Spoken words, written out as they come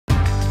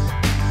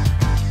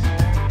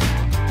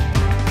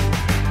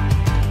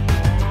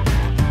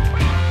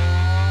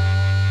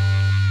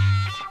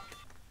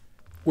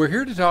We're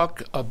here to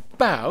talk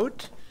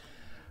about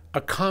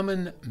a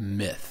common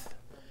myth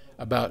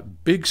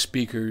about big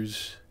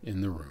speakers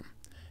in the room.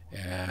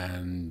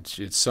 And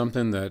it's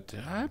something that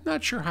I'm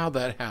not sure how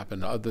that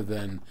happened, other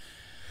than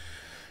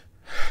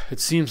it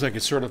seems like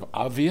it's sort of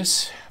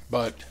obvious.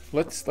 But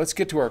let's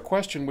get to our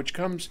question, which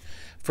comes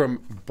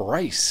from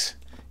Bryce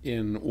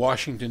in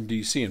Washington,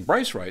 D.C. And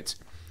Bryce writes,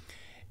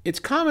 "It's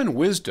common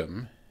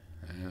wisdom,"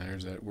 and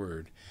there's that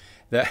word,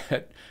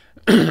 that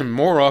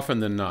more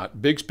often than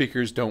not, big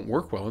speakers don't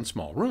work well in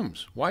small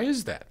rooms. Why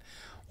is that?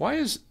 Why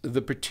is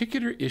the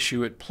particular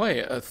issue at play?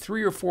 A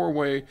 3 or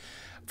 4-way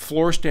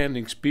floor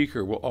standing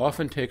speaker will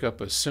often take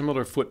up a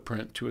similar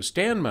footprint to a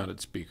stand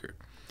mounted speaker.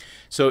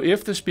 So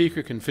if the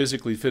speaker can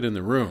physically fit in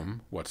the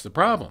room, what's the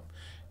problem?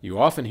 You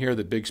often hear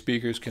that big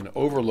speakers can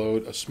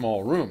overload a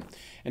small room.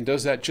 And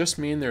does that just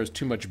mean there's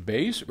too much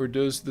bass, or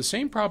does the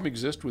same problem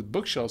exist with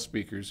bookshelf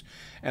speakers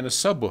and a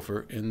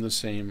subwoofer in the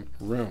same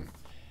room?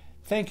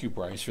 Thank you,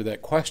 Bryce, for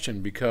that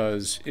question,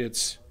 because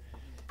it's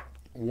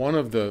one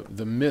of the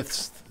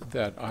myths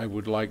that I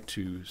would like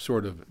to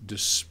sort of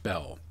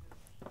dispel.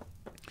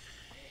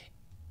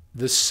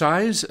 The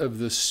size of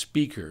the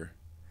speaker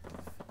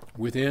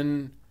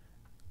within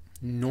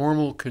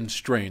normal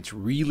constraints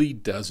really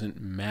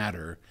doesn't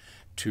matter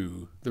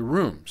to the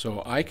room.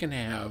 So I can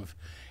have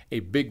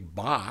a big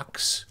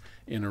box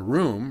in a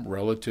room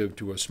relative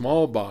to a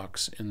small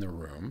box in the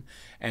room,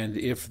 and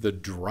if the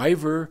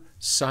driver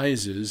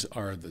sizes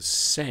are the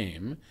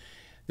same,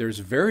 there's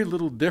very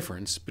little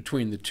difference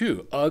between the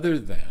two, other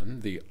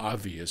than the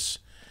obvious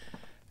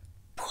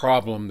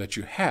problem that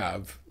you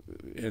have,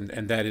 and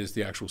that is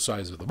the actual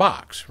size of the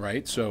box,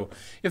 right? So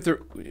if there,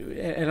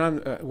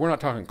 we're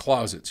not talking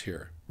closets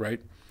here,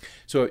 right?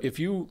 So if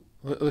you,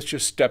 let's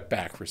just step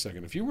back for a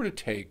second. If you were to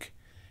take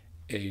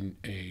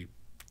a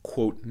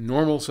quote,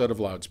 normal set of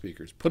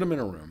loudspeakers, put them in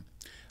a room,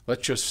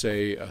 let's just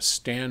say a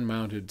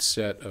stand-mounted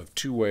set of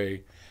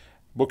 2-way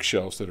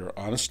bookshelves that are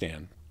on a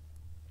stand,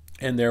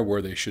 and they're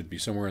where they should be,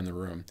 somewhere in the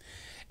room.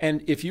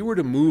 And if you were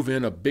to move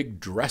in a big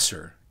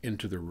dresser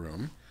into the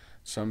room,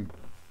 some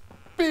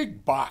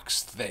big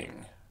box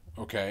thing,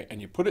 okay,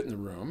 and you put it in the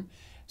room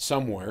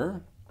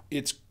somewhere,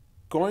 it's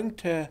going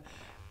to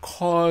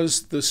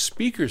cause the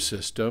speaker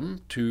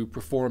system to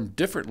perform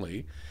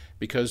differently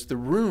because the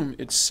room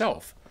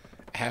itself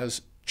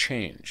has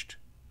changed.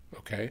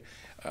 Okay,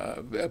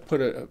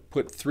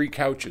 put 3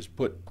 couches,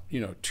 put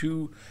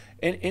two,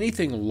 and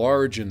anything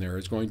large in there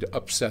is going to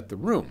upset the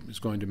room. Is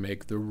going to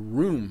make the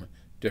room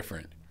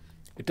different.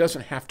 It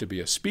doesn't have to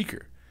be a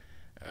speaker.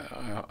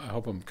 I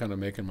hope I'm kind of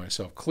making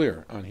myself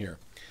clear on here.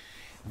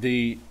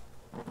 The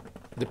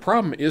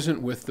problem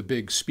isn't with the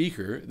big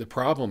speaker. The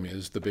problem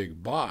is the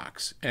big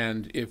box.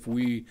 And if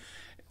we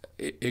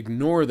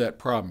ignore that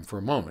problem for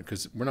a moment,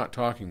 because we're not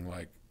talking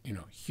like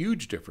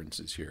huge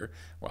differences here,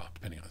 well,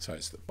 depending on the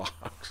size of the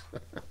box,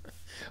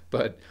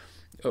 but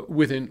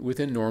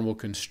within normal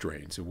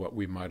constraints of what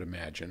we might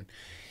imagine.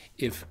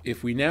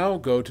 If we now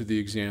go to the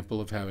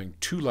example of having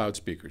 2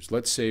 loudspeakers,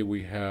 let's say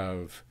we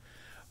have,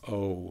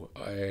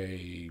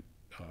 an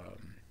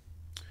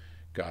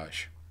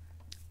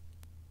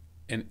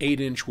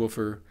 8-inch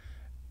woofer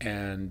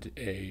and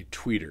a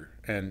tweeter,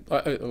 and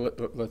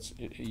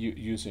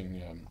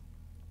using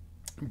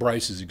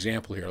Bryce's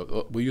example here,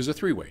 we'll use a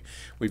 3-way.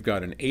 We've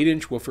got an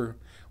 8-inch woofer,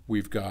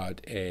 we've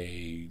got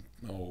a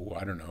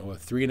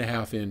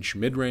 3.5-inch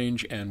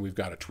mid-range, and we've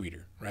got a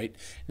tweeter, right?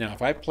 Now,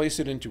 if I place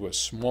it into a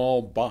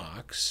small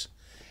box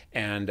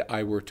and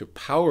I were to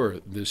power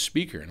this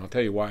speaker, and I'll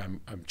tell you why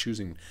I'm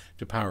choosing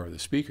to power the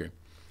speaker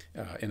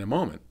in a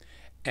moment,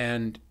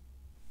 and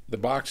the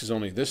box is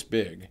only this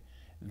big,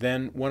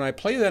 then when I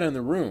play that in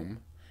the room,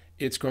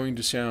 it's going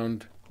to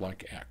sound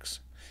like X.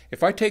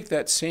 If I take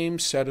that same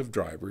set of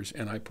drivers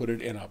and I put it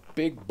in a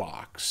big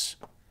box,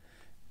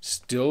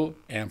 still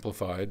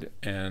amplified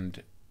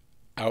and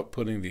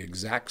outputting the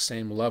exact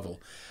same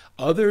level,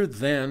 other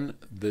than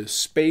the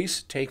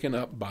space taken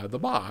up by the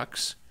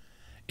box,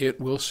 it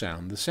will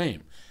sound the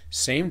same.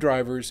 Same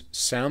drivers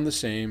sound the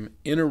same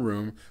in a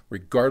room,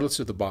 regardless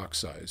of the box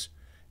size,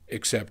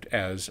 except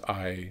as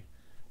I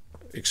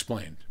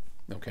explained.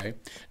 Okay.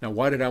 Now,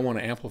 why did I want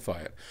to amplify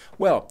it?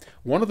 Well,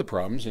 one of the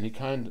problems, and he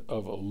kind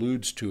of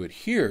alludes to it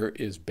here,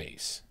 is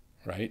bass,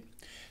 right?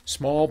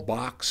 Small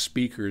box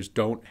speakers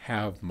don't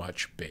have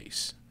much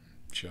bass.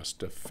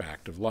 Just a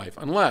fact of life,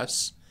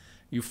 unless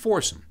you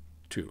force them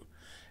to.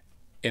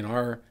 In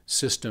our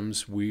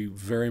systems, we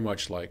very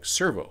much like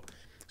servo.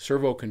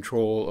 Servo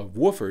control of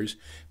woofers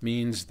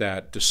means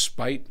that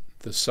despite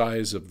the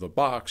size of the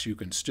box, you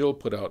can still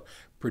put out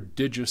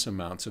prodigious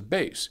amounts of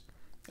bass.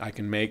 I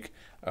can make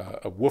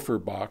a woofer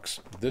box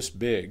this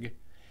big,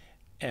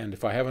 and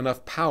if I have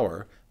enough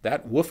power,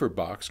 that woofer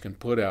box can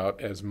put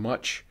out as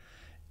much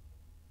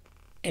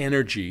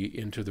energy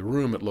into the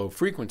room at low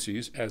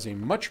frequencies as a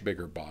much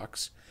bigger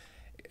box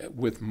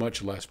with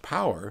much less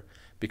power,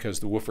 because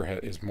the woofer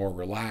is more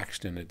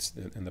relaxed in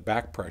the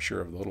back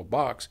pressure of the little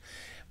box.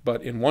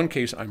 But in one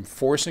case, I'm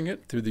forcing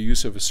it through the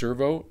use of a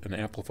servo, an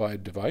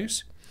amplified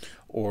device,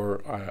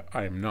 or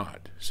I am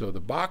not. So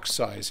the box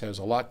size has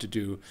a lot to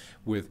do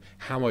with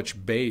how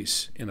much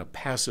bass in a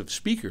passive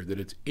speaker that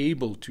it's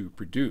able to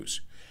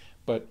produce.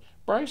 But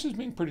Bryce is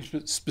being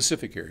pretty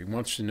specific here. He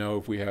wants to know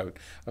if we have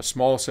a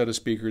small set of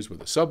speakers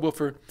with a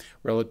subwoofer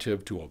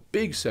relative to a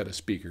big set of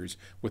speakers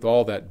with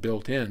all that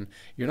built in,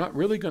 you're not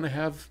really going to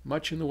have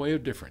much in the way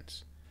of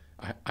difference.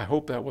 I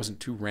hope that wasn't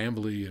too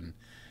rambly and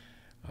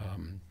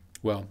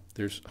well,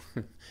 there's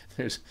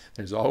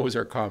always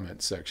our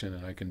comments section,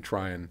 and I can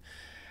try and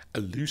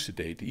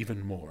elucidate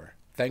even more.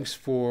 Thanks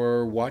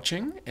for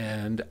watching,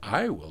 and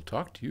I will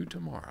talk to you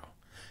tomorrow.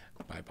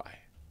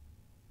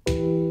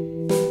 Bye-bye.